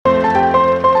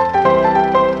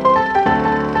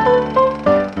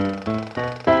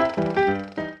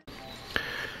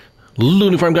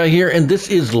Farm Guy here, and this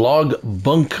is Log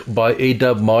Bunk by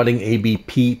Adub Modding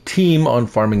ABP team on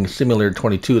Farming Simulator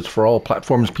 22. It's for all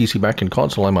platforms, PC, Mac, and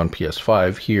console. I'm on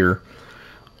PS5 here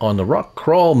on the Rock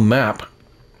Crawl map.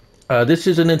 This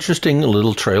is an interesting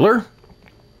little trailer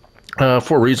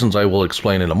for reasons I will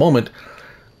explain in a moment.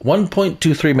 1.23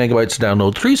 megabytes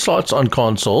download, 3 slots on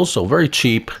console, so very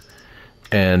cheap.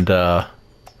 And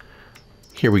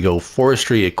here we go,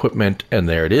 forestry equipment, and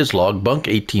there it is, Log Bunk,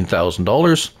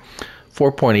 $18,000.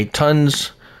 4.8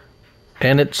 tons,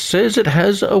 and it says it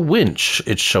has a winch.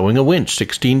 It's showing a winch,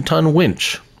 16-ton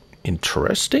winch.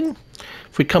 Interesting.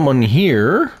 If we come on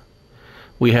here,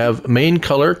 we have main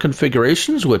color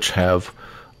configurations, which have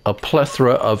a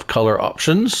plethora of color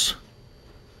options.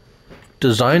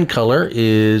 Design color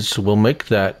is, we'll make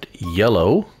that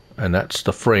yellow, and that's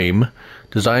the frame.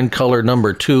 Design color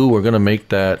number 2, we're going to make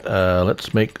that,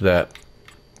 let's make that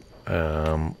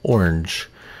orange.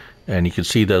 And you can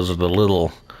see those are the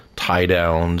little tie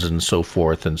downs and so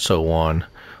forth and so on,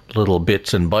 little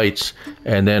bits and bytes.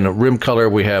 And then rim color,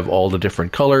 we have all the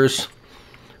different colors.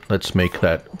 Let's make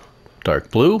that dark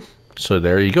blue. So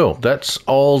there you go. That's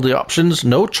all the options.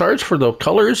 No charge for the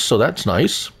colors, so that's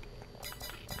nice.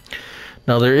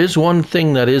 Now there is one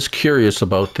thing that is curious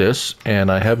about this, and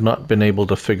I have not been able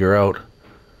to figure out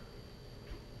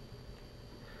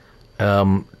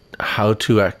how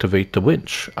to activate the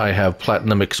winch. I have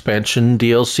Platinum Expansion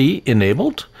DLC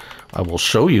enabled. I will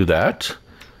show you that.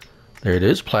 There it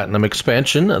is, Platinum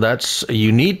Expansion. That's,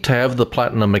 you need to have the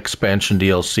Platinum Expansion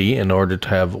DLC in order to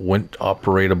have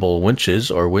operatable winches,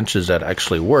 or winches that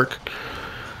actually work.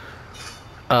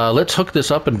 Let's hook this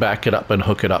up and back it up and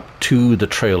hook it up to the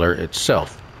trailer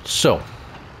itself. So,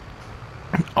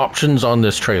 options on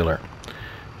this trailer.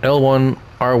 L1,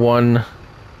 R1,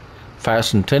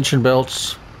 fasten tension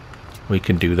belts. We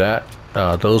can do that.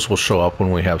 Those will show up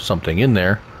when we have something in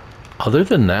there. Other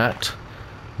than that,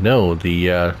 no,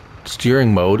 the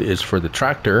steering mode is for the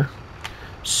tractor.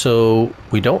 So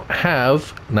we don't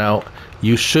have, now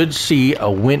you should see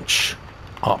a winch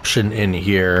option in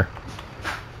here.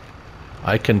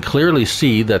 I can clearly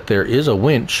see that there is a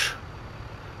winch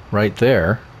right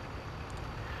there.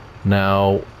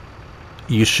 Now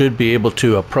you should be able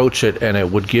to approach it and it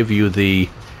would give you the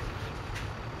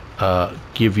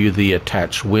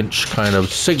attached winch kind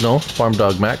of signal. Farm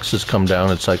Dog Max has come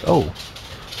down. It's like, oh,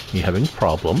 you having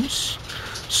problems?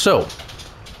 So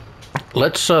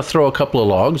let's throw a couple of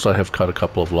logs. I have cut a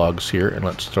couple of logs here, and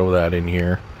let's throw that in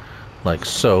here like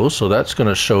so. So that's going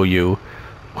to show you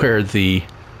where the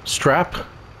straps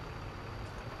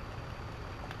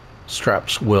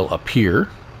will appear.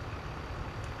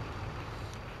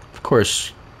 Of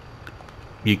course,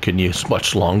 you can use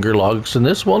much longer logs than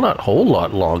this. Well, not a whole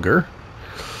lot longer.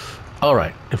 All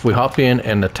right, if we hop in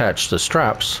and attach the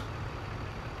straps,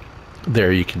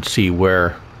 there you can see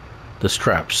where the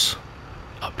straps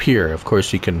appear. Of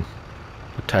course, you can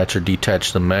attach or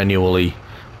detach them manually,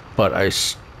 but I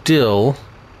still,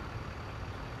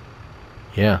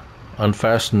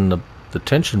 unfasten the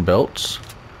tension belts,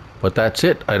 but that's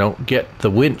it. I don't get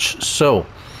the winch. So,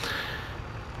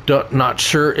 not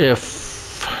sure if,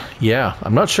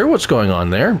 I'm not sure what's going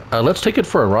on there. Let's take it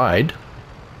for a ride.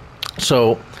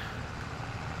 So,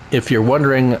 if you're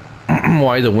wondering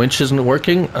why the winch isn't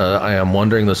working, I am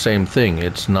wondering the same thing.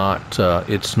 It's not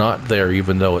there,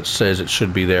 even though it says it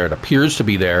should be there. It appears to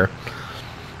be there,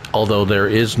 although there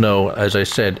is no, as I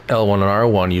said, L1 and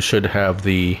R1. You should have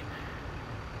the,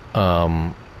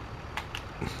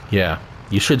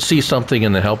 you should see something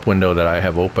in the help window that I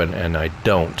have open, and I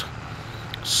don't.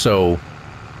 So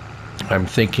I'm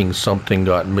thinking something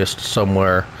got missed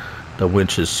somewhere. The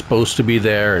winch is supposed to be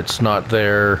there. It's not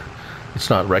there. It's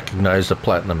not recognized the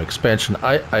Platinum Expansion.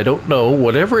 I don't know.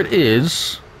 Whatever it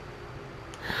is,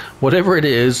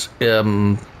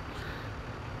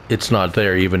 it's not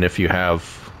there, even if you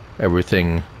have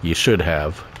everything you should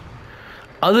have.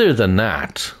 Other than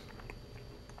that,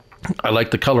 I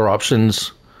like the color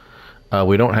options.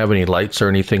 We don't have any lights or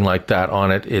anything like that on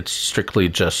it. It's strictly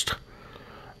just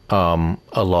a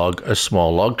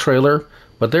small log trailer.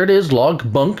 But there it is,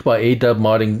 Log Bunk by Adub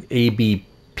Modding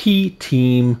ABP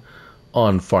team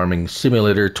on Farming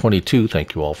Simulator 22.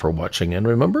 Thank you all for watching, and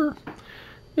remember,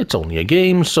 it's only a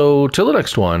game, so till the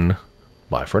next one,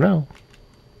 bye for now.